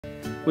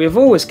We have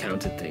always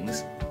counted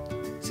things.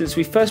 Since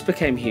we first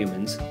became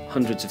humans,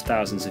 hundreds of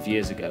thousands of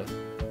years ago,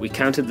 we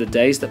counted the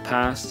days that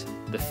passed,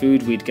 the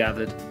food we'd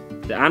gathered,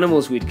 the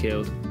animals we'd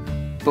killed.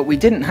 But we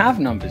didn't have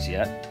numbers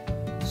yet,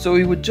 so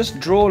we would just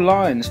draw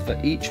lines for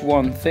each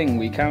one thing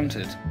we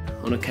counted.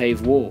 On a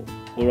cave wall,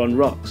 or on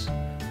rocks,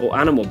 or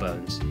animal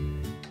bones.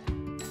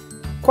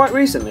 Quite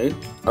recently,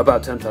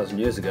 about 10,000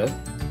 years ago,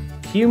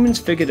 humans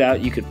figured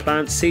out you could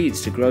plant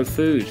seeds to grow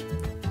food.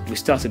 We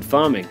started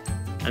farming,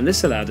 and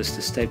this allowed us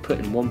to stay put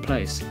in one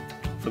place.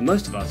 For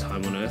most of our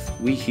time on Earth,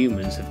 we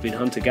humans have been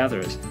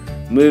hunter-gatherers,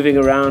 moving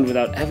around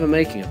without ever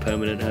making a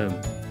permanent home.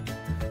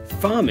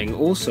 Farming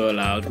also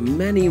allowed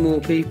many more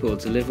people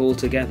to live all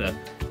together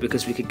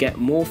because we could get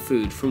more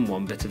food from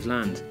one bit of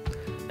land,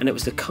 and it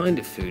was the kind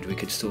of food we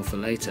could store for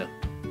later.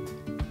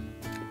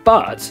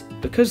 But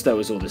because there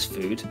was all this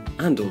food,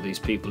 and all these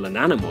people and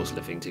animals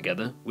living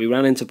together, we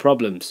ran into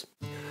problems.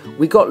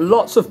 We got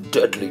lots of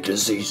deadly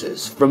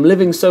diseases from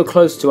living so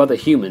close to other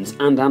humans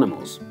and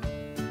animals.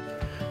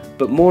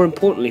 But more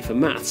importantly for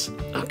maths,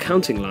 our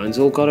counting lines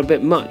all got a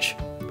bit much.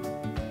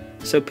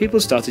 So people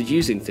started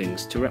using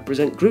things to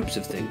represent groups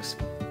of things.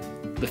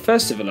 The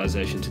first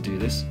civilization to do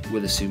this were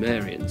the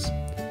Sumerians,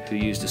 who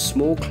used a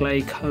small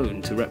clay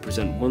cone to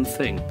represent one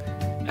thing,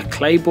 a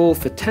clay ball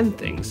for 10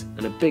 things,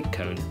 and a big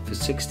cone for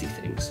 60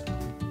 things.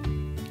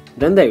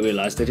 Then they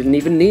realised they didn't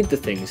even need the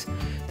things.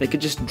 They could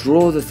just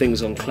draw the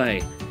things on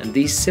clay, and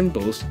these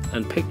symbols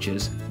and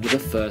pictures were the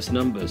first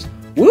numbers.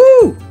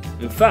 Woo!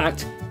 In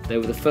fact, they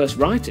were the first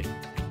writing.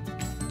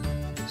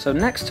 So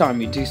next time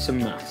you do some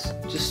maths,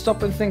 just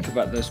stop and think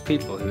about those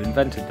people who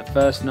invented the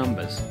first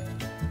numbers.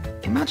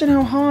 Imagine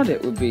how hard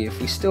it would be if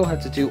we still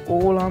had to do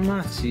all our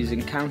maths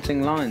using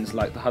counting lines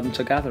like the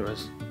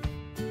hunter-gatherers.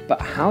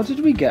 But how did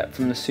we get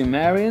from the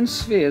Sumerian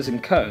spheres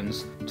and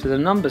cones to the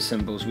number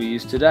symbols we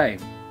use today?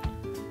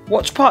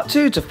 Watch part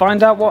 2 to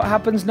find out what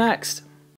happens next!